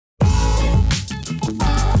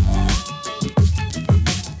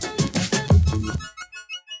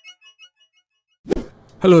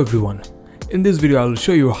Hello everyone, in this video I will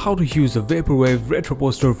show you how to use the Vaporwave retro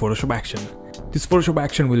poster Photoshop action. This Photoshop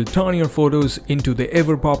action will turn your photos into the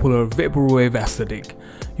ever popular Vaporwave aesthetic.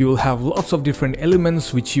 You will have lots of different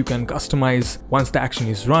elements which you can customize. Once the action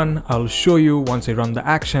is run, I'll show you once I run the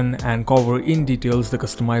action and cover in details the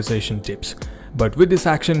customization tips. But with this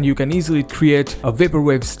action you can easily create a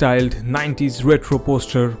Vaporwave styled 90s retro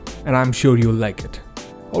poster and I'm sure you'll like it.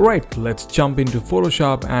 Alright, let's jump into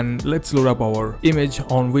Photoshop and let's load up our image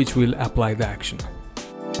on which we'll apply the action.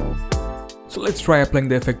 So let's try applying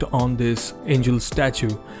the effect on this angel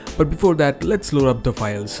statue, but before that let's load up the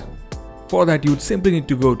files. For that you'd simply need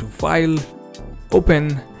to go to File,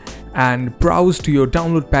 Open and browse to your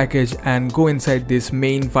download package and go inside this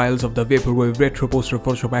main files of the Vaporwave retro poster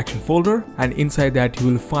Photoshop action folder, and inside that you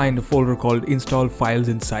will find a folder called install files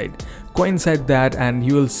inside. Go inside that and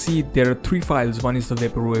you will see there are three files. One is the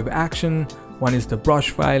Vaporwave action, one is the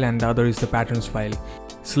brush file and the other is the patterns file.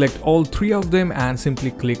 Select all three of them and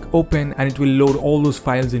simply click open and it will load all those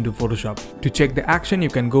files into Photoshop. To check the action you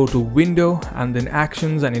can go to window and then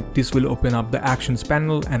actions, and this will open up the actions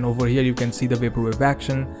panel, and over here you can see the Vaporwave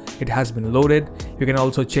action. It has been loaded. You can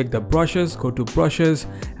also check the brushes, go to brushes,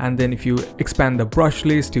 and then if you expand the brush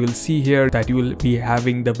list you will see here that you will be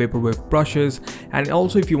having the Vaporwave brushes. And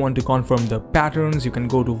also if you want to confirm the patterns you can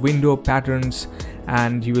go to window patterns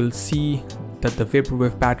and you will see that the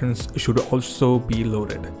Vaporwave patterns should also be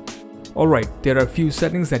loaded. Alright, there are a few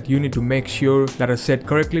settings that you need to make sure that are set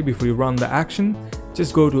correctly before you run the action.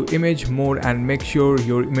 Just go to image mode and make sure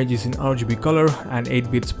your image is in RGB color and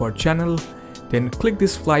 8 bits per channel. Then click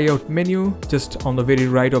this flyout menu just on the very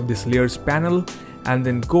right of this layers panel and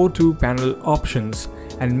then go to panel options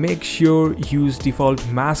and make sure use default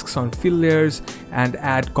masks on fill layers and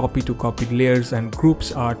add copy to copied layers and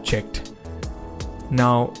groups are checked.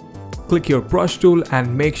 Now click your brush tool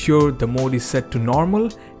and make sure the mode is set to normal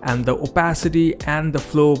and the opacity and the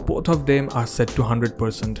flow, both of them are set to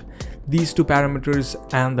 100%. These two parameters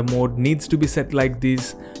and the mode needs to be set like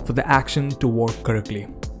this for the action to work correctly.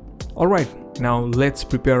 Alright, now let's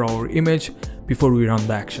prepare our image before we run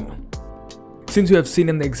the action. Since you have seen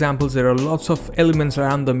in the examples there are lots of elements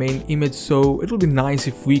around the main image, so it will be nice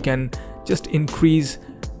if we can just increase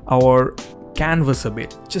our canvas a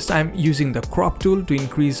bit. I'm using the crop tool to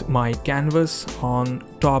increase my canvas on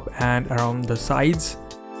top and around the sides.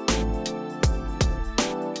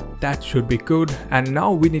 That should be good. And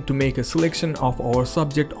now we need to make a selection of our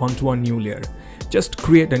subject onto a new layer. Just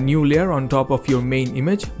create a new layer on top of your main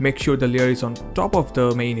image. Make sure the layer is on top of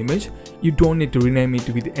the main image. You don't need to rename it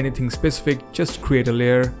with anything specific, just create a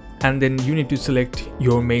layer. And then you need to select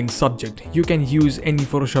your main subject. You can use any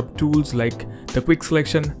Photoshop tools like the quick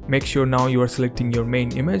selection. Make sure now you are selecting your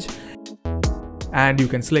main image and you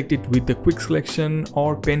can select it with the quick selection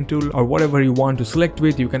or pen tool or whatever you want to select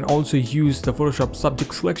with. You can also use the Photoshop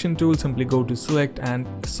subject selection tool. Simply go to select and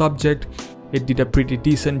subject. It did a pretty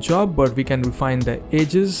decent job, but we can refine the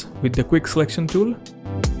edges with the quick selection tool.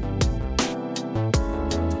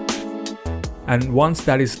 And once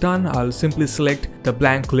that is done, I'll simply select the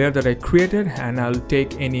blank layer that I created and I'll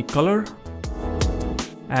take any color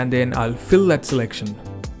and then I'll fill that selection.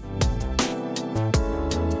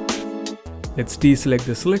 Let's deselect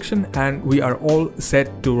the selection and we are all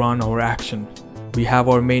set to run our action. We have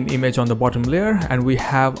our main image on the bottom layer and we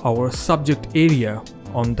have our subject area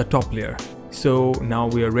on the top layer. So now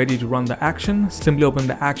we are ready to run the action. Simply open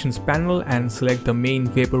the actions panel and select the main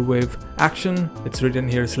Vaporwave action. It's written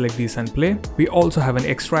here, select this and play. We also have an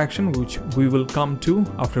extra action which we will come to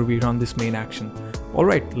after we run this main action.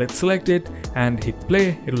 Alright, let's select it and hit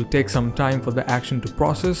play. It will take some time for the action to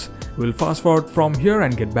process. We'll fast forward from here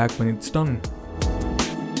and get back when it's done.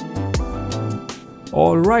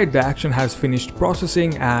 Alright, the action has finished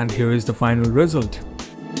processing and here is the final result.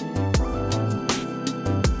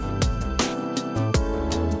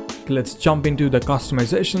 Let's jump into the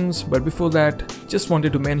customizations, but before that just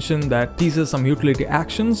wanted to mention that these are some utility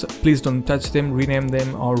actions. Please don't touch them, rename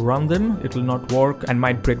them or run them. It will not work and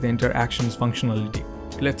might break the entire actions functionality.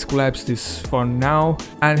 Let's collapse this for now,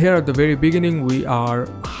 and here at the very beginning we are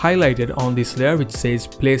highlighted on this layer which says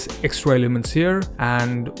place extra elements here,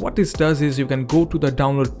 and what this does is you can go to the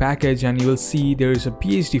download package and you will see there is a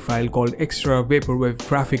PSD file called extra Vaporwave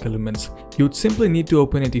graphic elements. You'd simply need to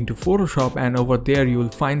open it into Photoshop and over there you will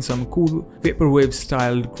find some cool Vaporwave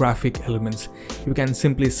styled graphic elements. You can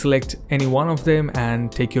simply select any one of them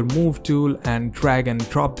and take your move tool and drag and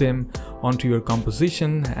drop them onto your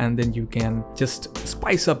composition, and then you can just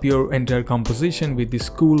spice up your entire composition with these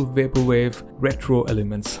cool Vaporwave retro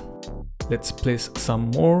elements. Let's place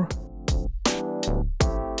some more.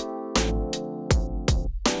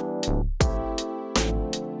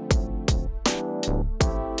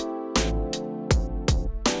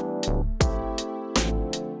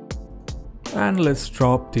 And let's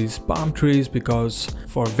drop these palm trees because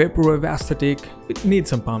for Vaporwave aesthetic, it needs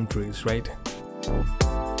some palm trees, right?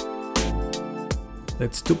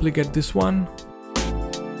 Let's duplicate this one.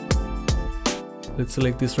 Let's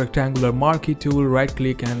select this rectangular marquee tool, right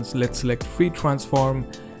click and let's select free transform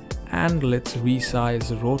and let's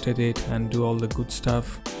resize, rotate it and do all the good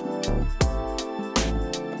stuff.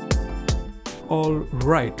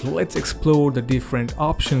 Alright, let's explore the different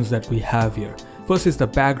options that we have here. First is the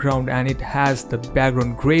background, and it has the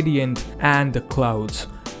background gradient and the clouds.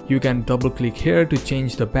 You can double click here to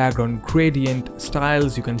change the background gradient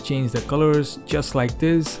styles. You can change the colors just like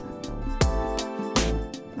this.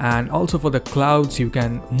 And also for the clouds, you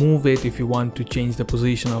can move it if you want to change the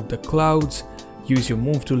position of the clouds. Use your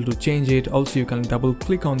move tool to change it. Also, you can double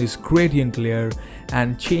click on this gradient layer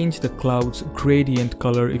and change the clouds gradient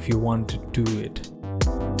color if you want to do it.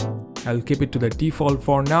 I'll keep it to the default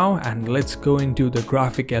for now, and let's go into the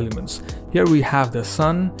graphic elements. Here we have the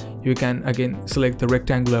sun. You can again select the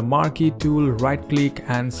rectangular marquee tool, right click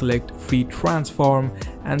and select free transform,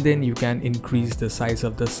 and then you can increase the size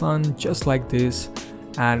of the sun just like this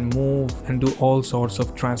and move and do all sorts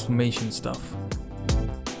of transformation stuff.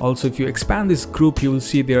 Also, if you expand this group, you will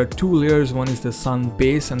see there are two layers. One is the sun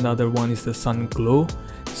base and the other one is the sun glow.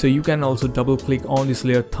 So you can also double click on this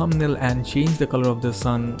layer thumbnail and change the color of the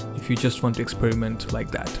sun if you just want to experiment like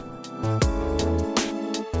that.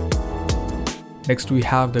 Next we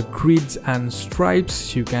have the grids and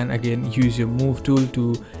stripes. You can again use your move tool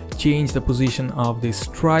to change the position of the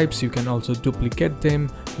stripes. You can also duplicate them,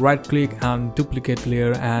 right click and duplicate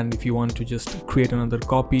layer, and if you want to just create another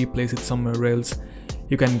copy, place it somewhere else,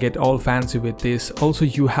 you can get all fancy with this. Also,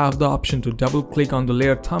 you have the option to double click on the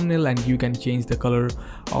layer thumbnail and you can change the color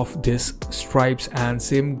of this stripes, and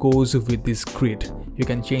same goes with this grid. You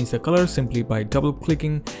can change the color simply by double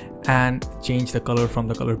clicking and change the color from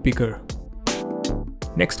the color picker.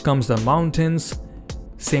 Next comes the mountains.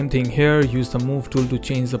 Same thing here, use the move tool to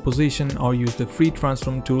change the position or use the free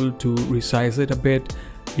transform tool to resize it a bit.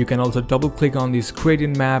 You can also double click on this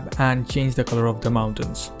gradient map and change the color of the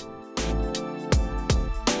mountains.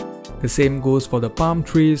 The same goes for the palm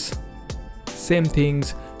trees. Same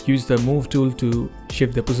things, use the move tool to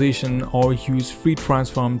shift the position or use free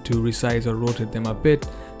transform to resize or rotate them a bit.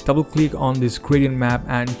 Double click on this gradient map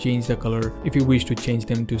and change the color if you wish to change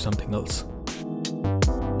them to something else.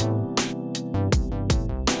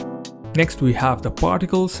 Next we have the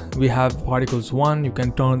particles. We have particles 1, you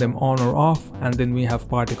can turn them on or off, and then we have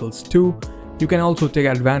particles 2. You can also take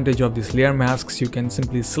advantage of these layer masks. You can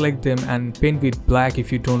simply select them and paint with black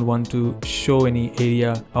if you don't want to show any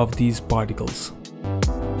area of these particles.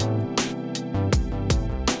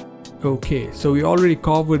 Okay, so we already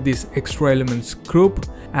covered this extra elements group,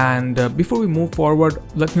 and before we move forward,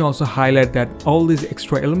 let me also highlight that all these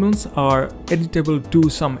extra elements are editable to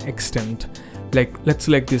some extent. Like, let's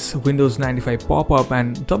select this Windows 95 pop-up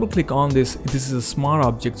and double click on this. This is a smart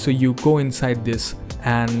object, so you go inside this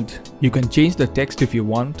and you can change the text if you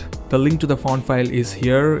want. The link to the font file is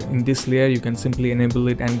here in this layer. You can simply enable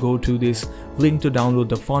it and go to this link to download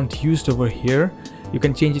the font used over here. You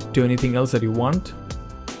can change it to anything else that you want,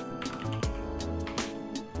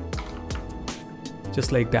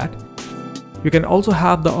 just like that. You can also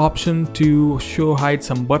have the option to show hide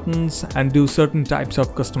some buttons and do certain types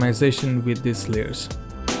of customization with these layers.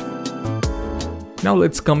 Now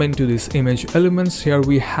let's come into these image elements. Here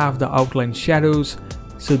we have the outline shadows.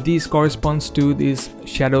 So these corresponds to these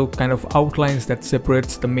shadow kind of outlines that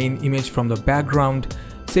separates the main image from the background.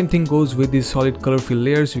 Same thing goes with these solid color fill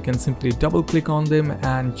layers. You can simply double click on them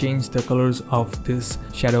and change the colors of these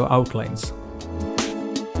shadow outlines.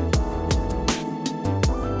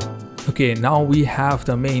 Okay, now we have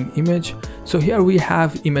the main image. So here we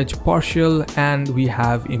have image partial and we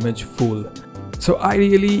have image full. So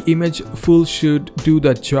ideally image full should do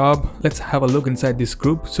the job. Let's have a look inside this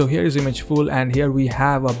group. So here is image full, and here we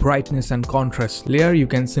have a brightness and contrast layer. You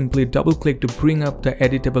can simply double click to bring up the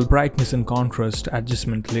editable brightness and contrast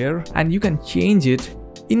adjustment layer, and you can change it.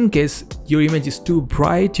 In case your image is too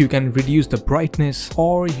bright, you can reduce the brightness,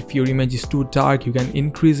 or if your image is too dark, you can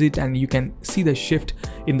increase it, and you can see the shift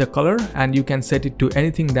in the color, and you can set it to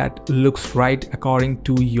anything that looks right according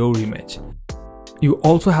to your image. You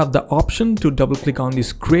also have the option to double click on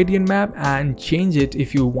this gradient map and change it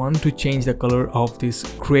if you want to change the color of this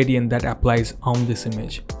gradient that applies on this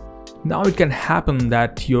image. Now it can happen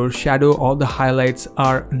that your shadow or the highlights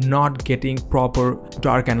are not getting proper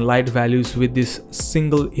dark and light values with this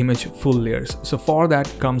single image full layers. So for that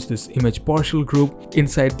comes this image partial group.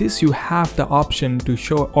 Inside this you have the option to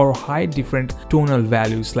show or hide different tonal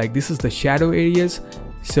values. Like this is the shadow areas.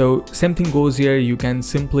 So same thing goes here. You can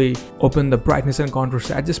simply open the brightness and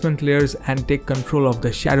contrast adjustment layers and take control of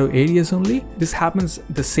the shadow areas only. This happens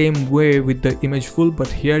the same way with the image full, but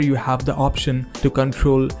here you have the option to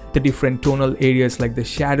control the different tonal areas like the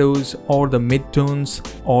shadows or the midtones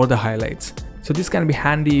or the highlights. So this can be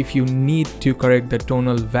handy if you need to correct the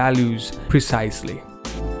tonal values precisely.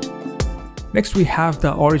 Next we have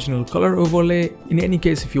the original color overlay. In any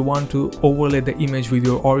case, if you want to overlay the image with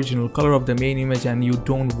your original color of the main image and you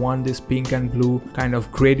don't want this pink and blue kind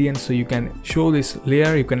of gradient, so you can show this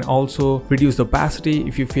layer. You can also reduce the opacity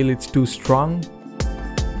if you feel it's too strong.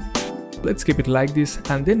 Let's keep it like this,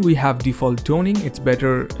 and then we have default toning. It's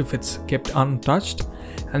better if it's kept untouched.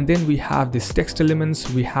 And then we have this text elements.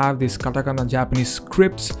 We have this katakana Japanese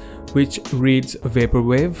scripts which reads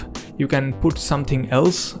Vaporwave. You can put something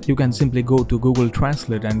else. You can simply go to Google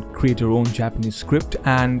Translate and create your own Japanese script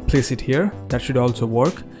and place it here. That should also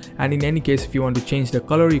work. And in any case, if you want to change the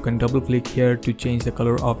color, you can double click here to change the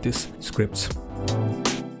color of these scripts.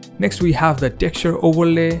 Next we have the texture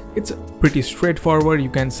overlay. It's pretty straightforward.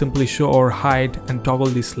 You can simply show or hide and toggle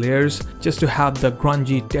these layers just to have the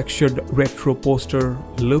grungy textured retro poster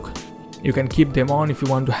look. You can keep them on if you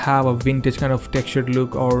want to have a vintage kind of textured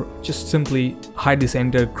look, or just simply hide this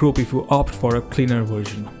entire group if you opt for a cleaner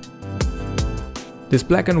version. This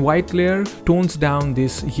black and white layer tones down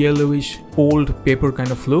this yellowish old paper kind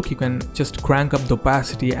of look. You can just crank up the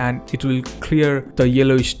opacity and it will clear the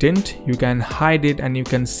yellowish tint. You can hide it and you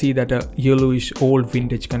can see that a yellowish old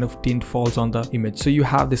vintage kind of tint falls on the image. So you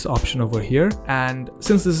have this option over here. And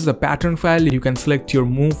since this is a pattern file, you can select your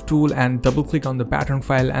move tool and double click on the pattern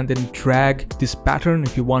file and then drag this pattern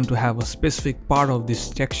if you want to have a specific part of this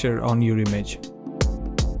texture on your image.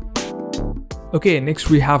 Okay, next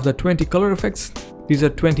we have the 20 color effects. These are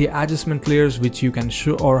 20 adjustment layers which you can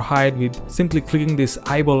show or hide with simply clicking this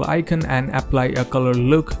eyeball icon and apply a color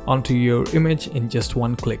look onto your image in just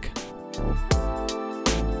one click.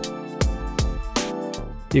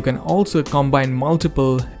 You can also combine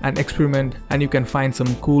multiple and experiment, and you can find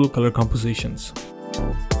some cool color compositions.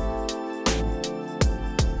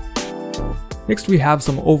 Next we have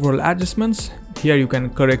some overall adjustments. Here you can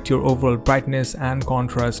correct your overall brightness and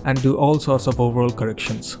contrast and do all sorts of overall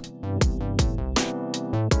corrections.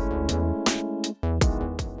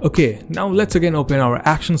 Okay, now let's again open our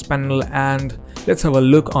actions panel and let's have a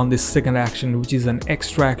look on this second action, which is an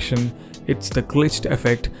extra action. It's the glitched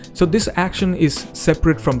effect. So this action is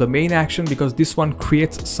separate from the main action because this one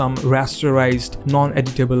creates some rasterized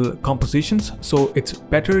non-editable compositions. So it's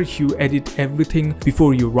better you edit everything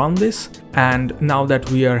before you run this. And now that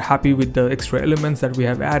we are happy with the extra elements that we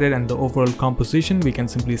have added and the overall composition, we can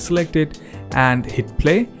simply select it and hit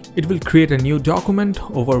play. It will create a new document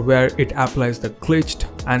over where it applies the glitched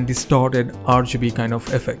and distorted RGB kind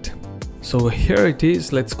of effect. So here it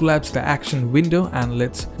is. Let's collapse the action window and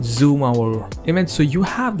let's zoom our image. So you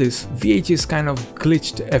have this VHS kind of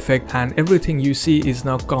glitched effect and everything you see is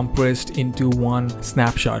now compressed into one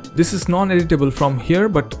snapshot. This is non-editable from here,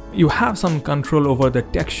 but you have some control over the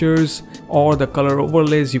textures or the color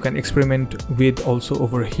overlays you can experiment with also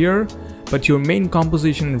over here. But your main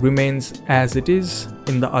composition remains as it is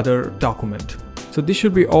in the other document. So this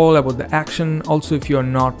should be all about the action. Also, if you are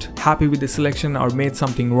not happy with the selection or made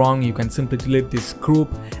something wrong, you can simply delete this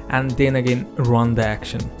group and then again run the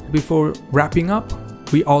action. Before wrapping up,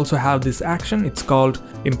 we also have this action. It's called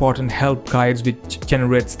important help guides, which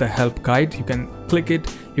generates the help guide. You can click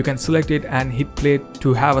it, you can select it and hit play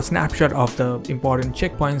to have a snapshot of the important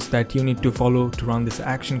checkpoints that you need to follow to run this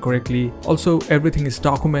action correctly. Also, everything is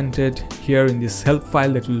documented here in this help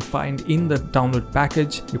file that you'll find in the download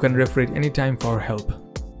package. You can refer it anytime for help.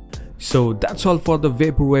 So that's all for the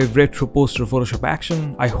Vaporwave Retro Poster Photoshop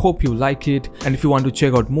action. I hope you like it, and if you want to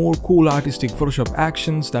check out more cool artistic Photoshop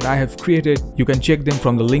actions that I have created, you can check them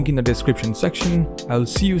from the link in the description section. I'll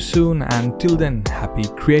see you soon, and till then, happy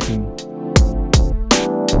creating.